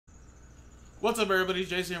What's up, everybody?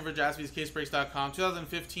 Jason here for JaspysCaseBreaks.com.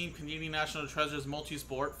 2015 Panini National Treasures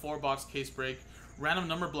Multi-Sport 4-box case break. Random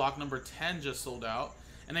number block number 10 just sold out.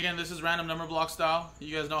 And again, this is random number block style.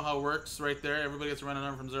 You guys know how it works right there. Everybody gets a random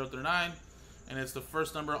number from 0 through 9. And it's the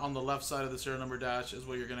first number on the left side of the serial number dash is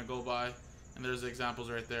what you're going to go by. And there's the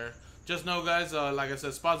examples right there. Just know, guys, like I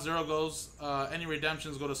said, spot 0 goes, any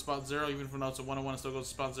redemptions go to spot 0. Even if it's a 1-on-1, it still goes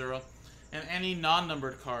to spot 0. And any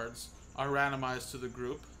non-numbered cards are randomized to the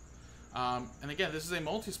group. And again, this is a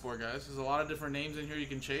multi-sport, guys. There's a lot of different names in here you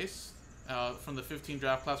can chase from the 15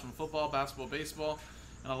 draft class from football, basketball, baseball,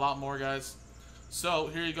 and a lot more, guys. So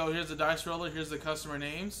here you go. Here's the dice roller. Here's the customer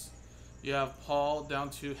names. You have Paul down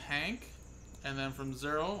to Hank, and then from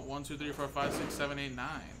 0, 1, 2, 3, 4, 5, 6, 7, 8, 9.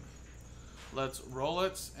 Let's roll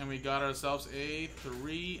it, and we got ourselves a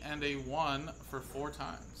 3 and a 1 for 4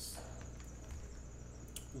 times.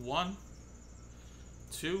 1,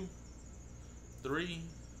 2, 3,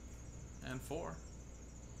 and 4.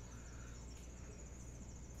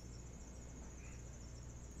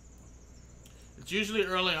 It's usually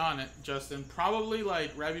early on it, Justin. Probably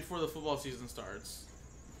like right before the football season starts.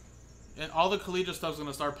 And all the collegiate stuff's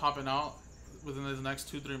gonna start popping out within the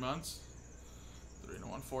next 2-3 months. 3 and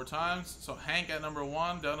 1 4 times. So Hank at number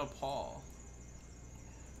 1 down to Paul.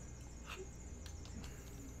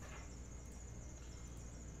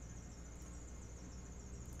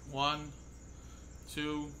 One,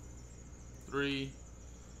 2, 3,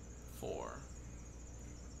 4.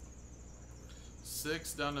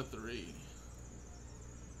 6 down to 3.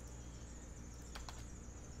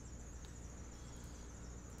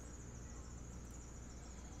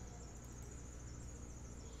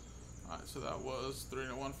 Alright, so that was 3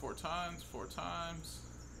 and 1 4 times, 4 times.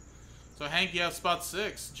 So Hank, you have spot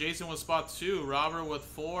 6. Jason with spot 2. Robert with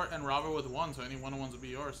 4 and Robert with 1. So any 1-on-1s will be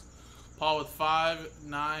yours. Paul with 5,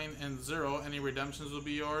 9, and 0. Any redemptions will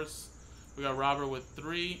be yours. We got Robert with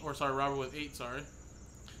 3, or sorry, Robert with 8, sorry.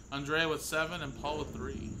 Andrea with 7, and Paul with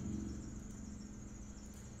 3.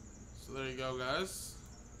 So there you go, guys.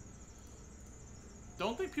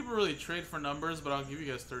 Don't think people really trade for numbers, but I'll give you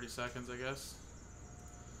guys 30 seconds, I guess.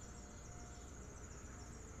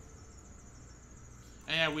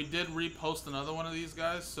 And yeah, we did repost another one of these,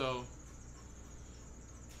 guys, so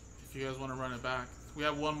if you guys want to run it back. We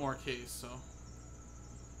have one more case, so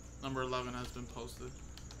number 11 has been posted.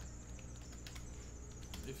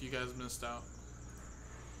 If you guys missed out.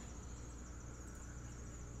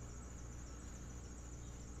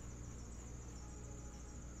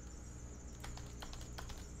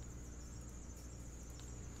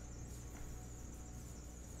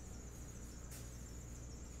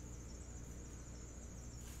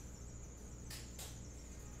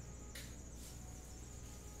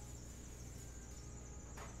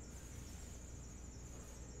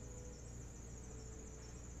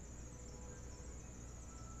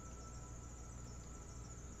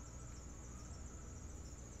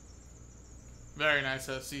 Very nice,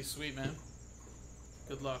 FC. Sweet, man.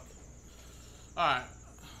 Good luck. Alright.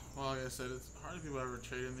 Well, like I said, it's hardly people ever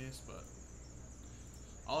trade in these, but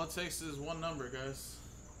all it takes is one number, guys.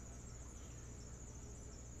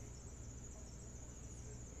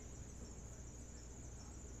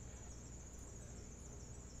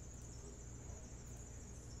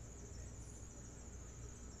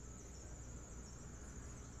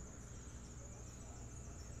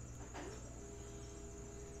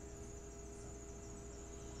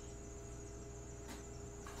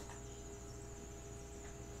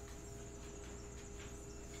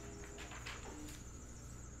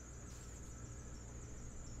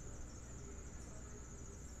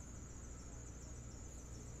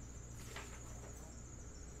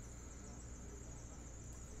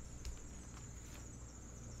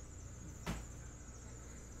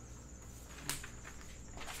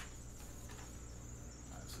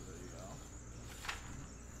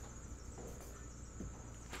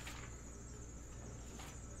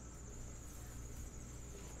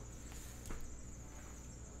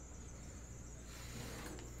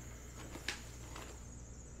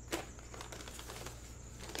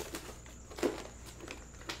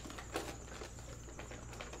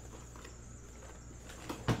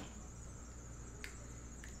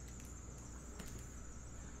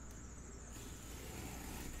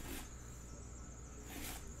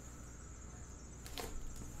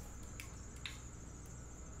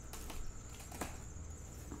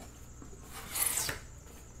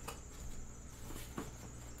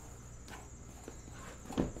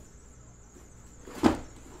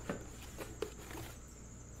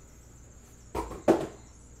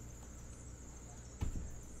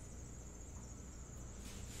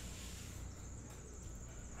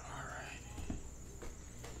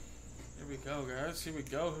 we go, guys. Here we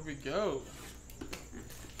go. Here we go.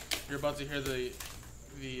 You're about to hear the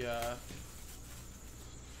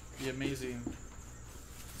amazing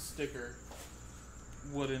sticker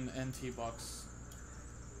wooden NT box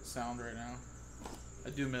sound right now.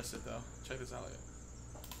 I do miss it though. Check this out.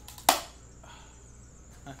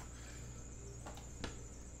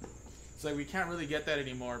 It's like we can't really get that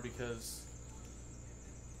anymore because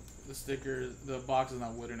the box is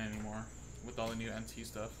not wooden anymore with all the new NT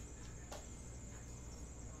stuff.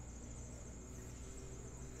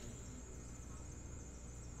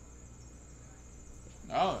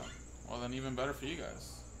 Oh, well then even better for you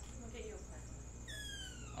guys. We'll get you a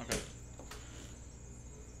pen. Okay.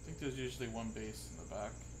 I think there's usually one base in the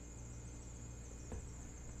back.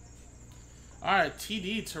 Alright,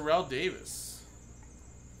 TD Terrell Davis.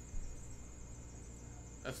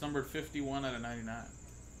 That's numbered 51 out of 99.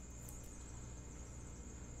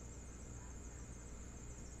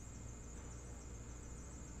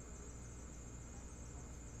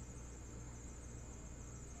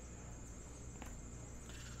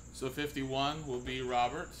 So 51 will be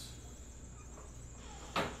Robert.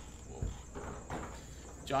 Whoa.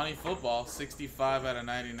 Johnny Football, 65 out of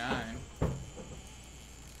 99.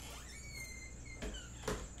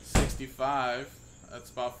 65.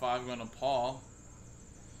 That's about 5 going to Paul.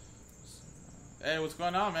 Hey, what's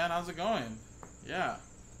going on, man? How's it going? Yeah,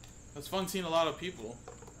 it's fun seeing a lot of people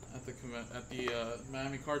at the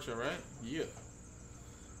Miami Card Show, right? Yeah.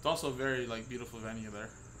 It's also a very beautiful venue there.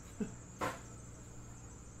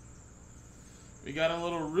 We got a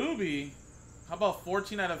little Ruby. How about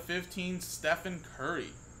 14 out of 15 Stephen Curry?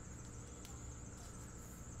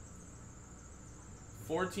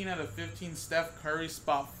 14 out of 15 Steph Curry,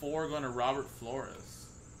 spot 4 going to Robert Flores.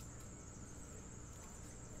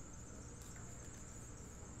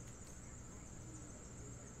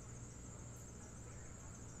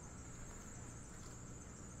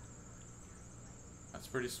 That's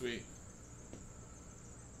pretty sweet.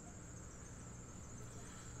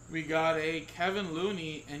 We got a Kevin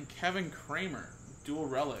Looney and Kevin Kramer dual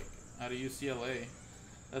relic out of UCLA.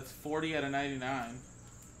 That's 40 out of 99.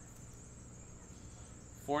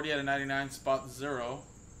 40 out of 99, spot 0.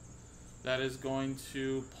 That is going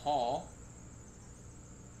to Paul.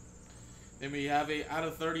 Then we have a out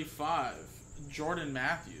of 35 Jordan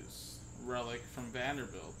Matthews relic from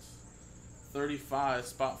Vanderbilt. 35,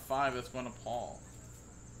 spot 5. That's going to Paul.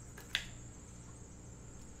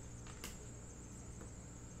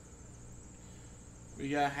 We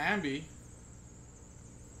got Hamby,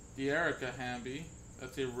 De'Erica Hamby.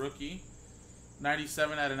 That's a rookie.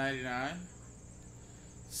 97 out of 99.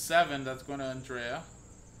 7, that's going to Andrea.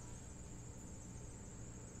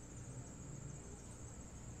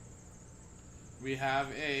 We have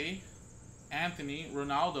a Anthony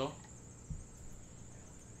Ronaldo.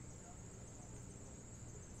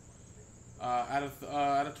 Out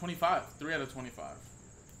of 25. 3 out of 25.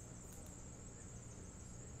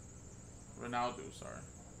 Ronaldo, sorry.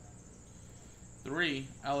 3,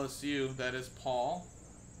 LSU, that is Paul.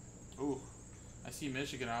 Ooh, I see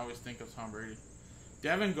Michigan, I always think of Tom Brady.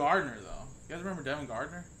 Devin Gardner, though. You guys remember Devin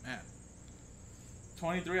Gardner? Man.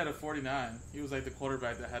 23 out of 49. He was like the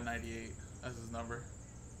quarterback that had 98 as his number.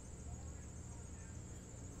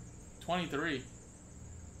 23.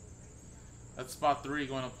 That's spot 3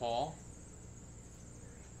 going to Paul.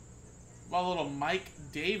 Well, a little Mike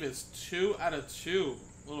Davis, 2 out of 2.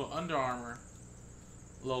 Little Under Armour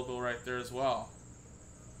logo right there as well.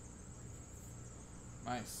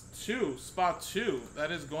 Nice. 2, spot 2.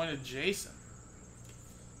 That is going to Jason.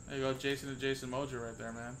 There you go, Jason and Jason Mojo right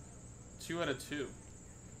there, man. 2 out of 2.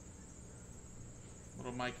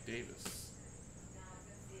 Little Mike Davis.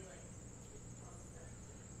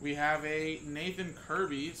 We have a Nathan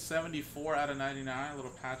Kirby, 74 out of 99. A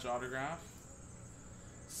little patch autograph.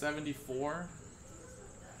 74.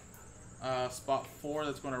 Spot 4,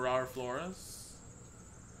 that's going to Robert Flores.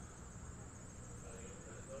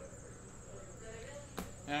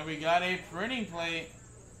 And we got a printing plate,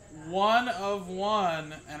 1 of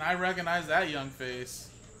 1, and I recognize that young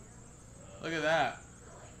face. Look at that.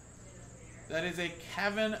 That is a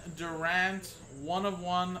Kevin Durant 1 of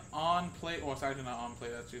 1 on plate. Oh, it's actually not on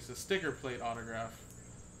plate, that's just a sticker plate autograph.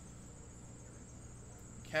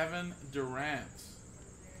 Kevin Durant.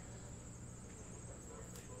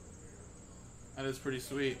 That is pretty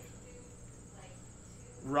sweet.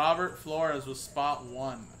 Robert Flores was spot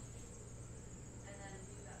 1.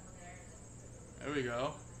 There we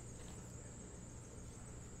go.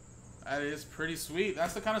 That is pretty sweet.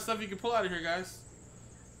 That's the kind of stuff you can pull out of here, guys.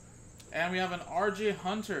 And we have an RJ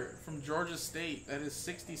Hunter from Georgia State. That is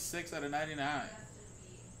 66 out of 99.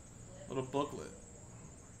 Little booklet.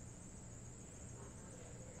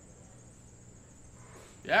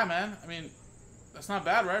 Yeah, man. I mean, that's not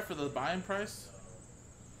bad, right, for the buying price?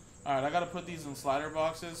 Alright, I gotta put these in slider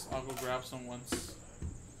boxes. I'll go grab some once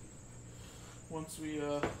we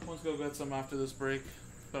go get some after this break.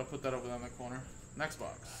 But I'll put that over there in the corner. Next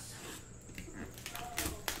box.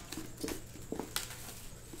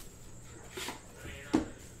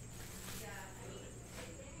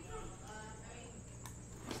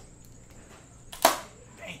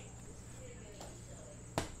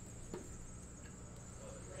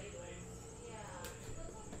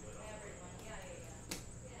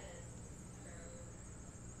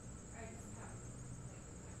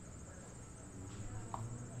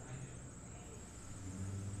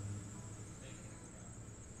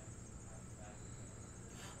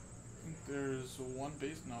 There's one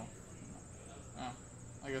base. No. Oh,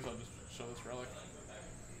 I guess I'll just show this relic.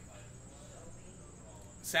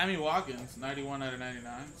 Sammy Watkins, 91 out of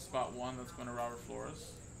 99. Spot 1. That's going to Robert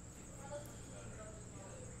Flores.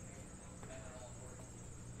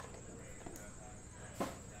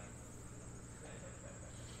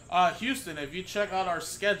 Houston, if you check out our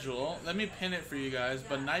schedule, let me pin it for you guys.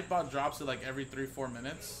 But Nightbot drops it like every 3-4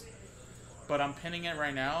 minutes. But I'm pinning it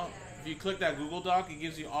right now. If you click that Google Doc, it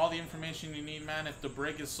gives you all the information you need, man. If the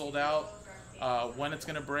break is sold out, when it's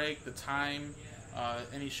going to break, the time,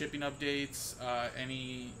 any shipping updates,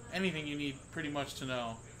 anything you need pretty much to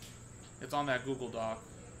know. It's on that Google Doc.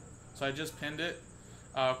 So I just pinned it.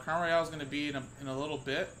 Crown Royale is going to be in a little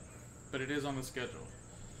bit, but it is on the schedule.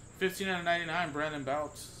 15 out of 99, Brandon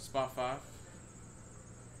Bouts, spot 5.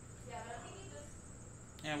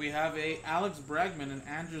 And we have a Alex Bregman and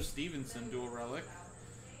Andrew Stevenson dual relic.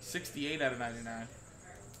 68 out of 99.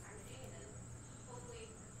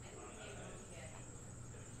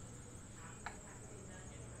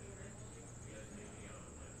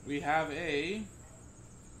 We have a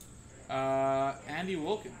Andy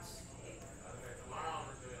Wilkins.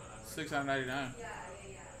 6 out of 99.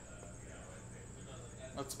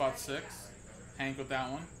 That's spot 6. Hank with that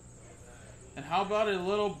one. And how about a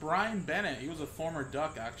little Brian Bennett? He was a former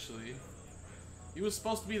Duck, actually. He was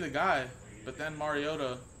supposed to be the guy, but then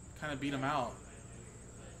Mariota kind of beat him out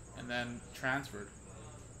and then transferred.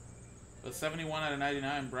 But 71 out of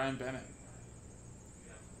 99, Brian Bennett.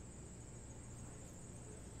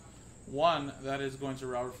 1, that is going to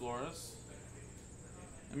Robert Flores.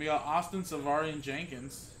 And we got Austin Savarian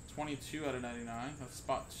Jenkins, 22 out of 99. That's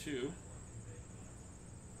spot 2.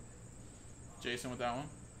 Jason with that one.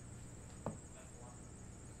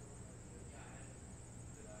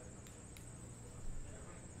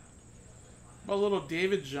 A little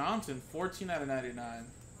David Johnson, 14 out of 99.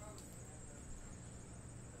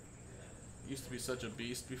 Used to be such a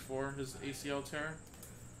beast before his ACL tear.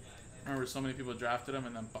 I remember so many people drafted him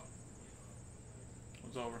and then it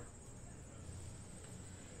was over.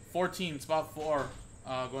 14, spot 4,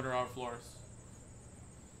 go to Robert Flores.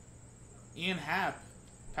 Ian Happ,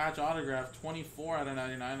 patch autograph, 24 out of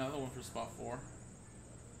 99. Another one for spot 4.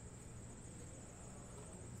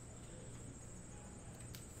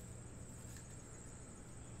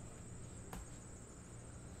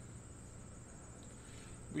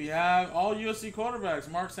 We have all USC quarterbacks: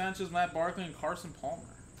 Mark Sanchez, Matt Barkley, and Carson Palmer.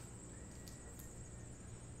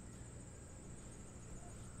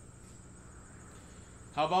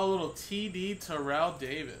 How about a little TD Terrell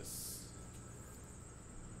Davis?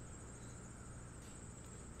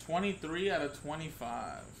 23 out of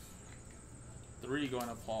 25. 3 going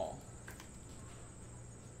to Paul.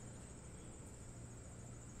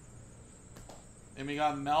 And we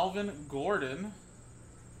got Melvin Gordon.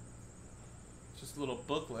 Just a little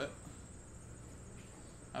booklet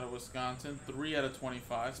out of Wisconsin. 3 out of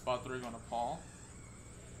 25. Spot 3 going to Paul.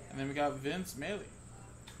 And then we got Vince Maley.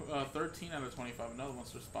 13 out of 25. Another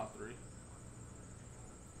one's for spot 3.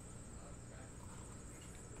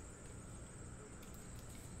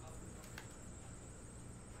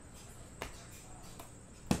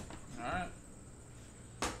 Alright.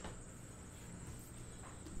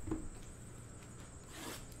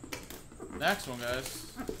 Next one, guys.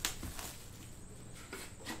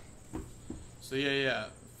 So yeah,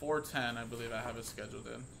 410, I believe I have it scheduled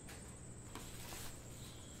in.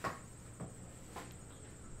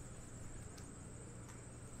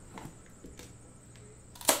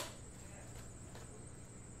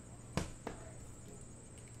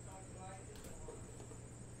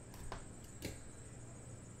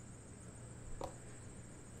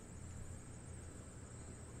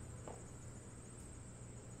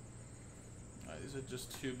 Alright, these are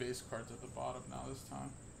just 2 base cards at the bottom now this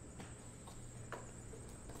time.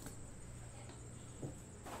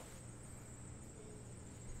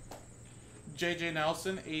 JJ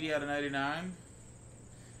Nelson, 80 out of 99.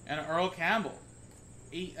 And Earl Campbell,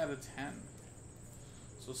 8 out of 10.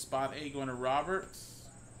 So spot 8 going to Robert.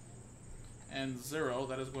 And 0,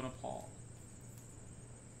 that is going to Paul.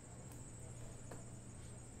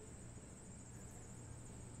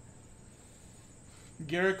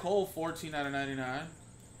 Garrett Cole, 14 out of 99.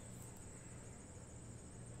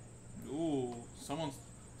 Ooh, someone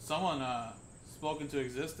spoke into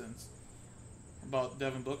existence about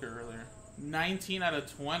Devin Booker earlier. 19 out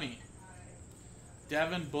of 20.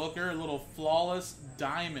 Devin Booker, a little flawless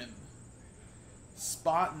diamond.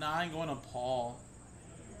 Spot 9 going to Paul.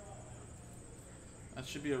 That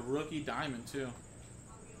should be a rookie diamond too.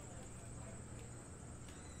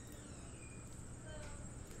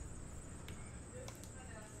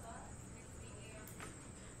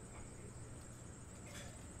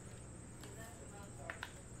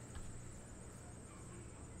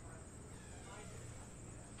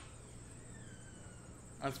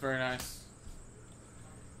 That's very nice.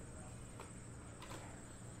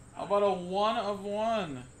 How about a 1 of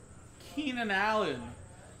 1? Keenan Allen.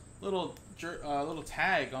 Little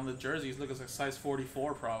tag on the jerseys. Looks like size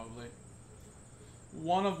 44 probably.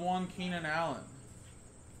 1 of 1 Keenan Allen.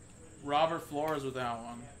 Robert Flores with that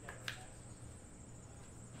one.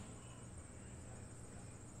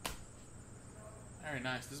 Very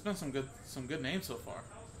nice. There's been some good names so far.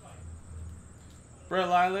 Brett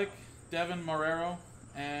Lilac, Devin Marrero,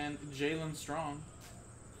 and Jalen Strong.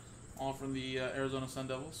 All from the Arizona Sun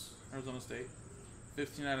Devils. Arizona State.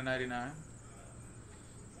 15 out of 99.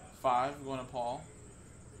 5 going to Paul.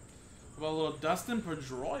 What about a little Dustin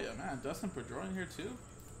Pedroia? Man, Dustin Pedroia in here too.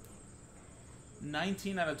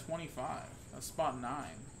 19 out of 25. That's spot 9.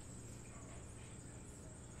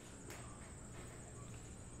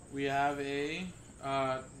 We have a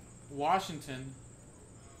Washington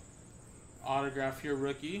autograph here,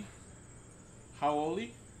 rookie.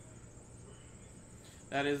 Howoli.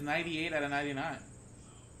 That is 98 out of 99. I'm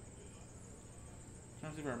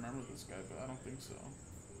trying to see if I remember this guy, but I don't think so.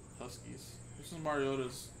 Huskies. This is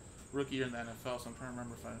Mariota's rookie year in the NFL, so I'm trying to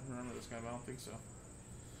remember if I remember this guy, but I don't think so.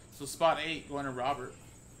 So spot 8 going to Robert.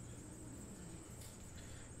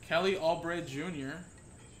 Kelly Oubre Jr.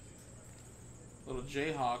 Little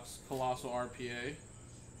Jayhawks Colossal RPA.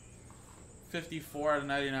 54 out of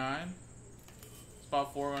 99.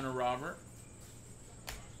 Spot 4 going to Robert.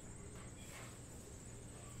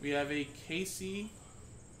 We have a Casey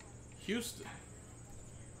Houston.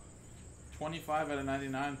 25 out of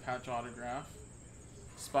 99 patch autograph.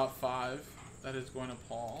 Spot 5. That is going to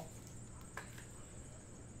Paul.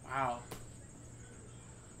 Wow.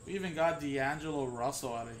 We even got D'Angelo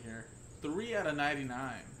Russell out of here. 3 out of 99.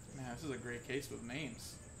 Man, this is a great case with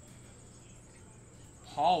names.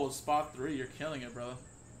 Paul with spot 3. You're killing it, brother.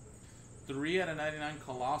 3 out of 99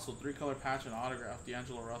 Colossal. 3-color patch and autograph.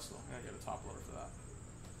 D'Angelo Russell. I gotta get a top loader for that.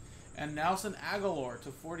 And Nelson Aguilar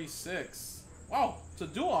to 46. Wow, it's a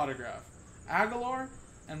dual autograph. Aguilar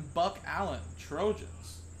and Buck Allen,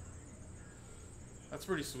 Trojans. That's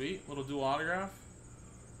pretty sweet. Little dual autograph.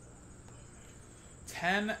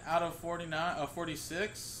 10 out of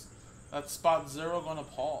 46. That's spot 0 going to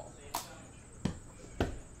Paul.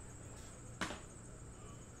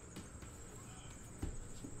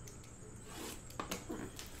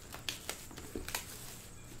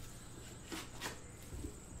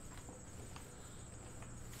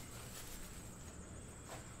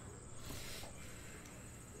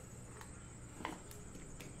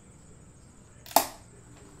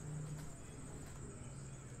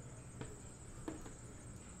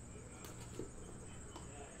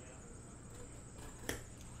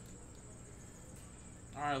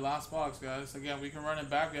 Alright, last box, guys. Again, we can run it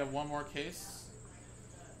back. We have one more case.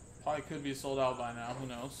 Probably could be sold out by now. Who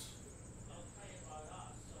knows?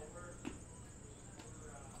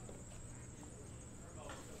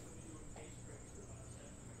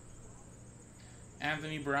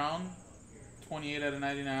 Anthony Brown, 28 out of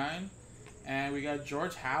 99. And we got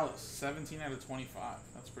George Hallis, 17 out of 25.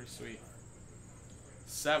 That's pretty sweet.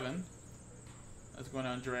 7. That's going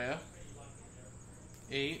to Andrea.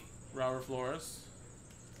 8. Robert Flores.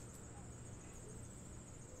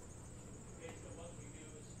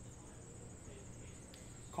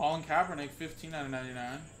 Colin Kaepernick, 15 out of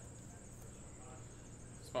 99.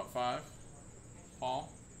 Spot 5.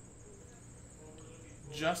 Paul.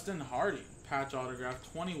 Justin Hardy, patch autograph,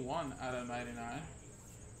 21 out of 99.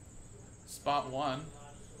 Spot 1.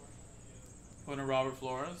 Going to Robert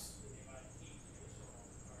Flores.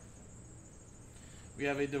 We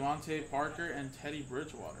have a Devontae Parker and Teddy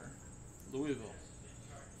Bridgewater, Louisville,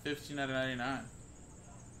 15 out of 99.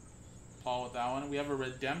 Paul with that one. We have a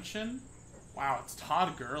redemption. Wow, it's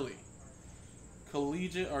Todd Gurley.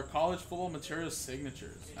 collegiate or college football materials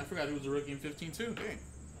signatures. I forgot he was a rookie in 15 too. Dang.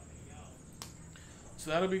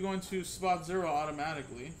 So that'll be going to spot 0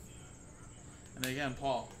 automatically. And again,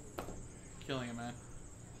 Paul, killing it, man.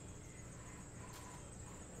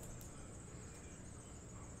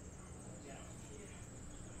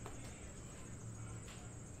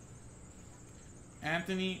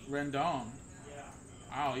 Anthony Rendon.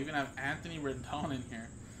 Wow, even have Anthony Rendon in here.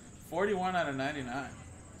 41 out of 99.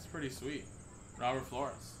 That's pretty sweet. Robert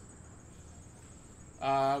Flores.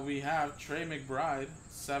 We have Trey McBride,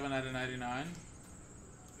 7 out of 99.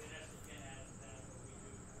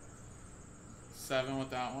 7 with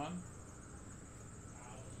that one.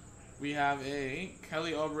 We have a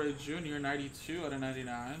Kelly Oubre Jr., 92 out of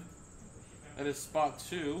 99. That is spot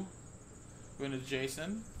 2. Going to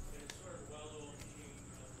Jason.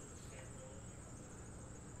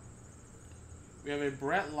 We have a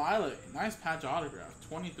Brett Lilac. Nice patch autograph.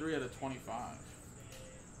 23 out of 25.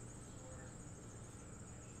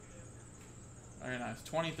 Very nice.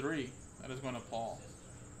 23. That is going to Paul.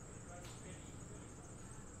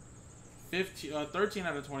 13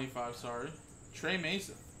 out of 25, sorry. Trey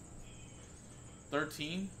Mason.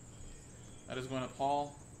 13. That is going to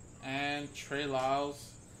Paul. And Trey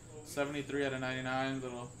Lyles. 73 out of 99.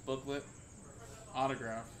 Little booklet.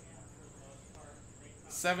 Autograph.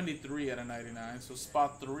 73 out of 99. So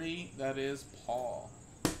spot 3, that is Paul.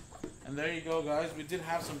 And there you go, guys. We did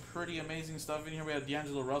have some pretty amazing stuff in here. We had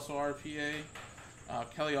D'Angelo Russell RPA.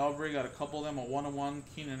 Kelly Oubre got a couple of them. A 1-on-1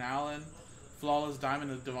 Keenan Allen. Flawless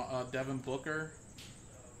Diamond of Devin Booker.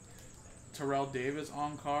 Terrell Davis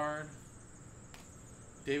on card.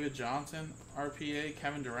 David Johnson RPA.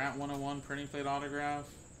 Kevin Durant 1-on-1 printing plate autograph.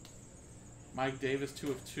 Mike Davis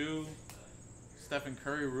 2 of 2. Stephen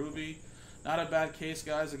Curry Ruby. Not a bad case,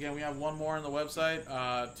 guys. Again, we have one more on the website.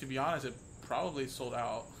 To be honest, it probably sold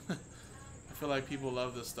out. I feel like people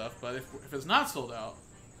love this stuff. But if it's not sold out,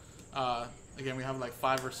 again, we have like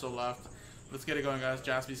 5 or so left. Let's get it going, guys.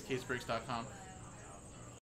 JaspysCaseBreaks.com.